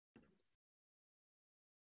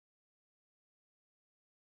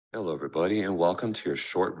Hello, everybody, and welcome to your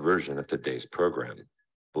short version of today's program.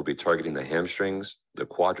 We'll be targeting the hamstrings, the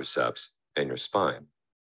quadriceps, and your spine.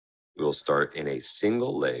 We will start in a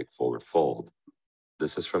single leg forward fold.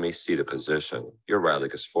 This is from a seated position. Your right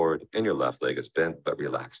leg is forward and your left leg is bent but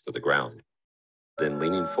relaxed to the ground. Then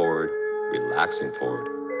leaning forward, relaxing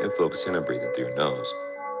forward, and focusing on breathing through your nose.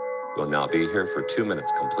 We'll now be here for 2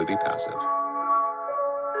 minutes completely passive.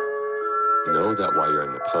 Know that while you're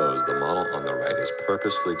in the pose, the model on the right is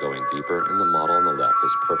purposefully going deeper and the model on the left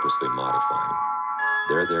is purposely modifying.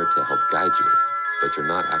 They're there to help guide you, but you're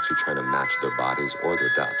not actually trying to match their bodies or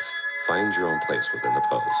their depths. Find your own place within the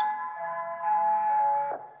pose.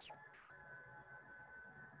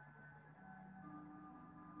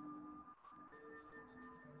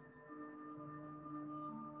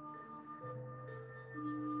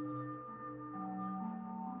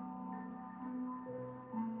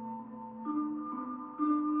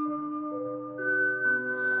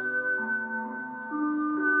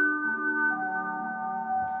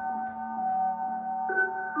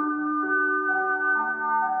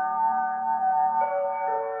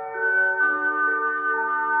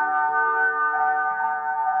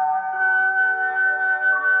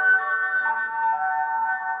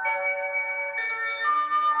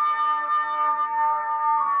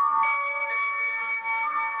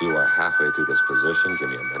 You are halfway through this position. Give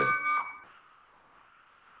me a minute.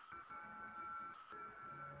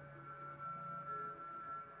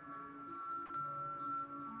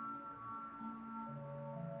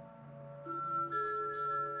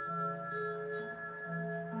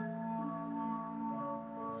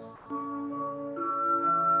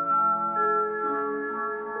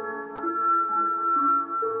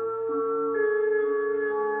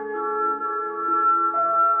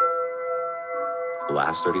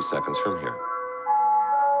 Last 30 seconds from here.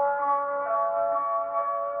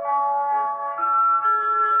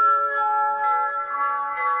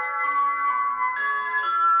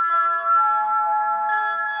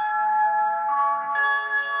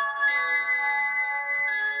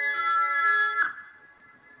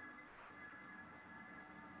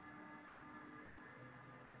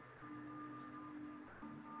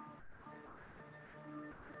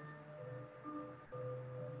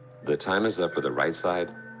 The time is up for the right side.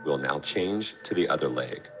 We'll now change to the other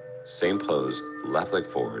leg. Same pose, left leg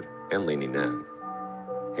forward and leaning in.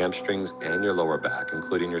 Hamstrings and your lower back,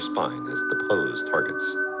 including your spine, as the pose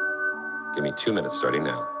targets. Give me 2 minutes starting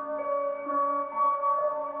now.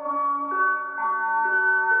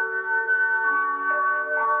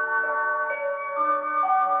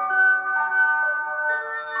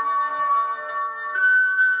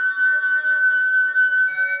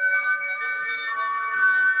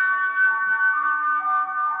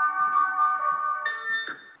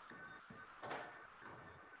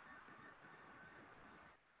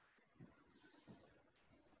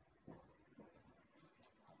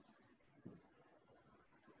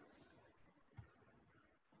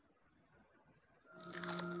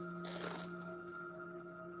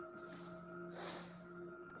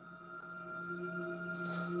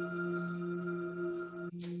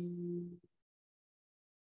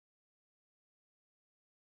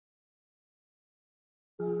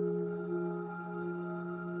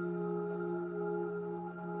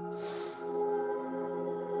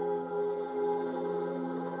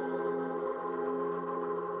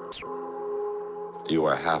 You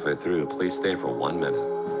are halfway through. Please stay for 1 minute.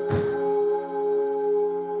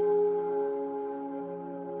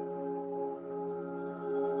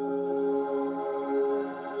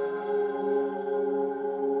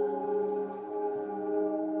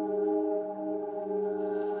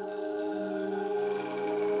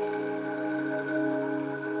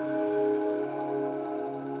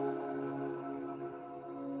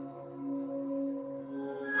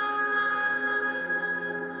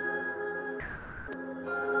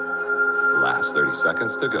 Last 30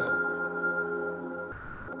 seconds to go.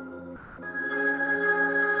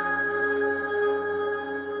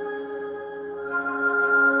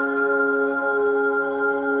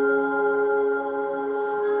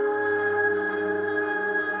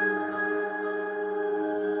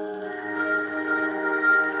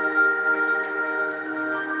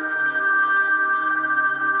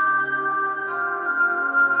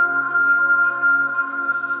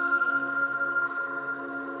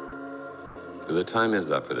 The time is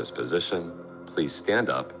up for this position. Please stand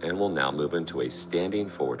up and we'll now move into a standing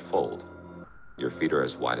forward fold. Your feet are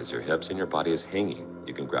as wide as your hips and your body is hanging.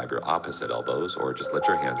 You can grab your opposite elbows or just let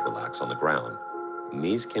your hands relax on the ground.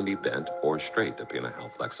 Knees can be bent or straight depending on how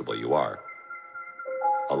flexible you are.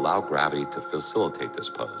 Allow gravity to facilitate this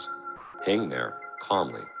pose. Hang there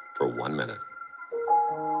calmly for 1 minute.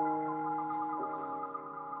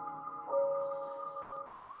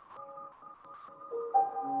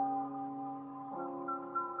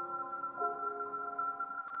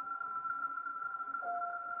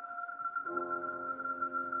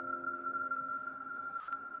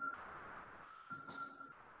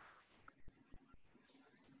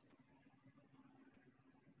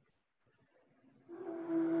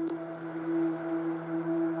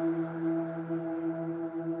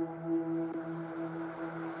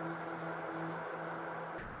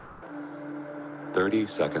 30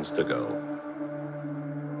 seconds to go.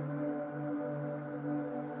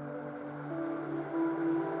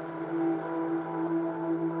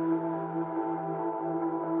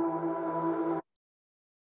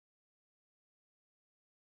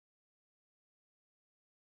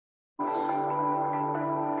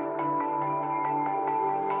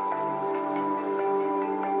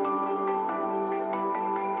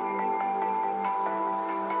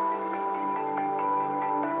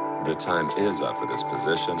 The time is up for this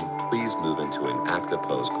position. Please move into an active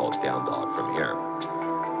pose called down dog from here.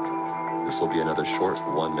 This will be another short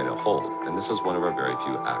 1-minute hold, and this is one of our very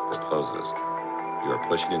few active poses. You are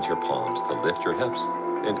pushing into your palms to lift your hips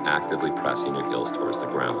and actively pressing your heels towards the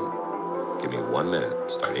ground. Give me 1 minute,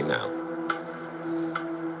 starting now.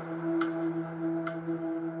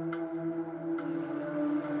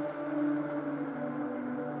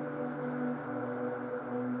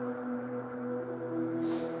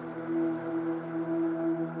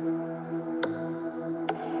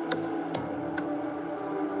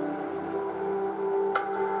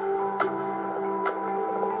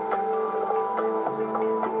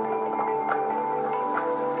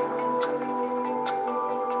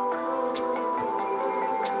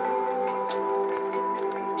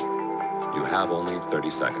 You have only 30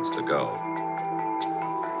 seconds to go.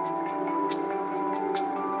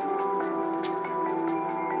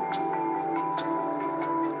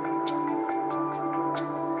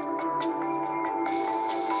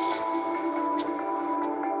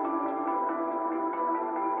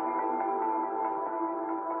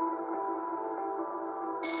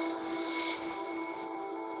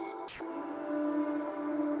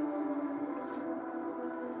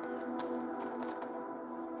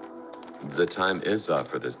 The time is up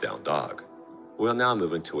for this down dog. We'll now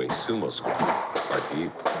move into a sumo squat, our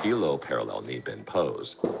deep below parallel knee bend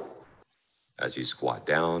pose. As you squat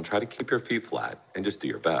down, try to keep your feet flat and just do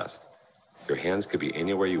your best. Your hands could be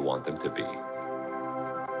anywhere you want them to be.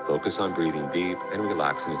 Focus on breathing deep and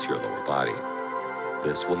relaxing into your lower body.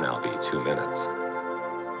 This will now be 2 minutes.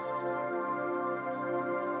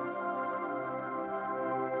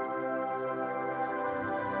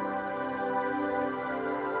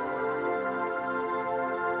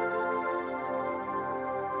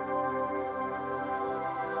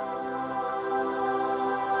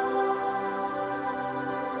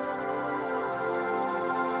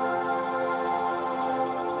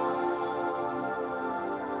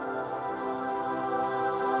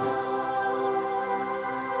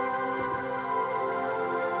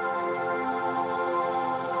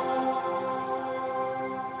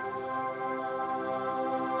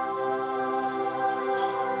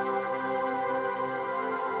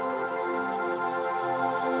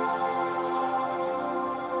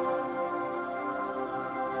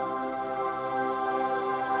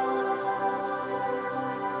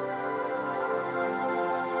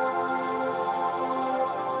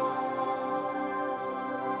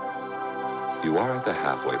 You are at the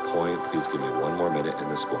halfway point. Please give me 1 more minute in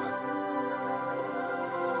the squat.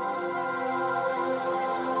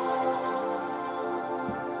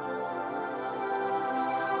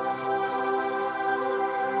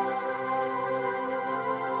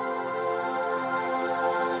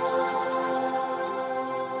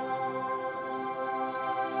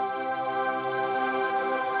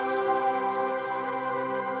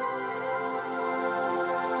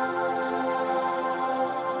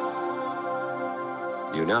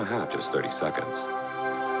 You now have just 30 seconds.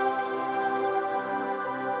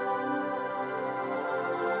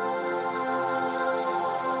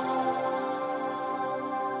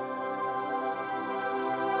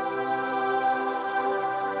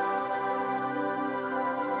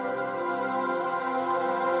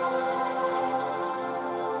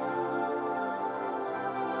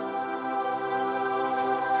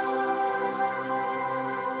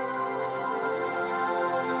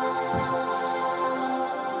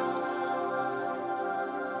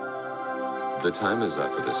 The time is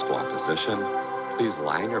up for this squat position. Please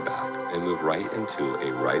lie on your back and move right into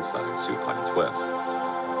a right side supine twist.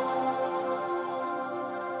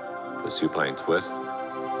 The supine twist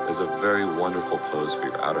is a very wonderful pose for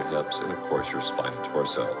your outer hips and of course your spine and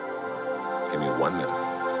torso. Give me 1 minute.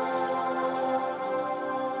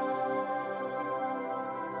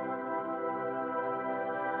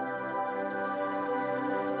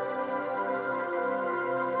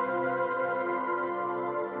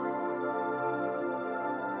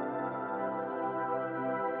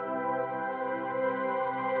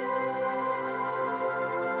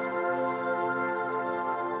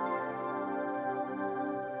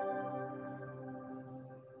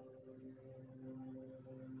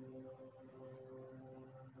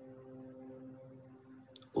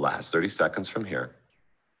 Last 30 seconds from here.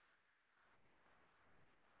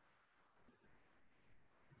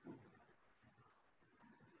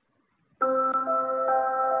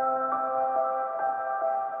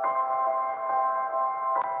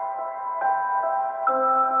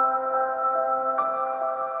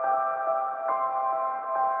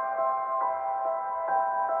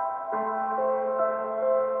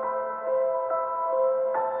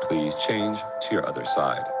 Please change to your other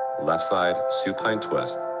side. Left side supine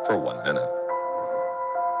twist for 1 minute.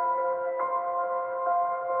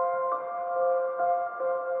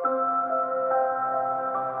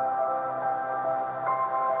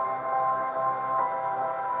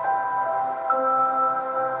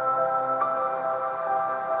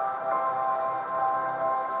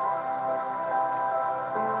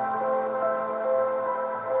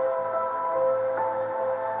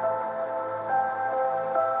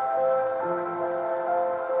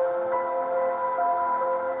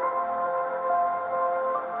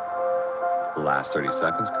 Last 30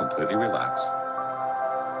 seconds, completely relax.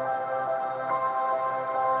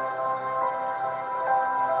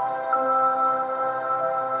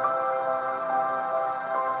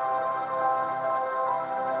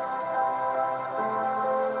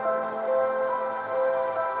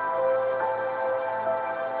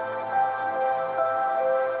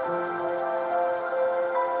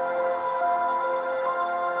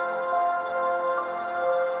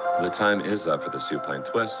 The time is up for the supine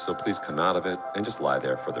twist, so please come out of it and just lie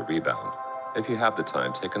there for the rebound. If you have the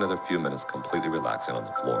time, take another few minutes completely relaxing on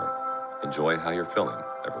the floor. Enjoy how you're feeling,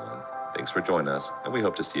 everyone. Thanks for joining us, and we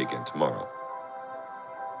hope to see you again tomorrow.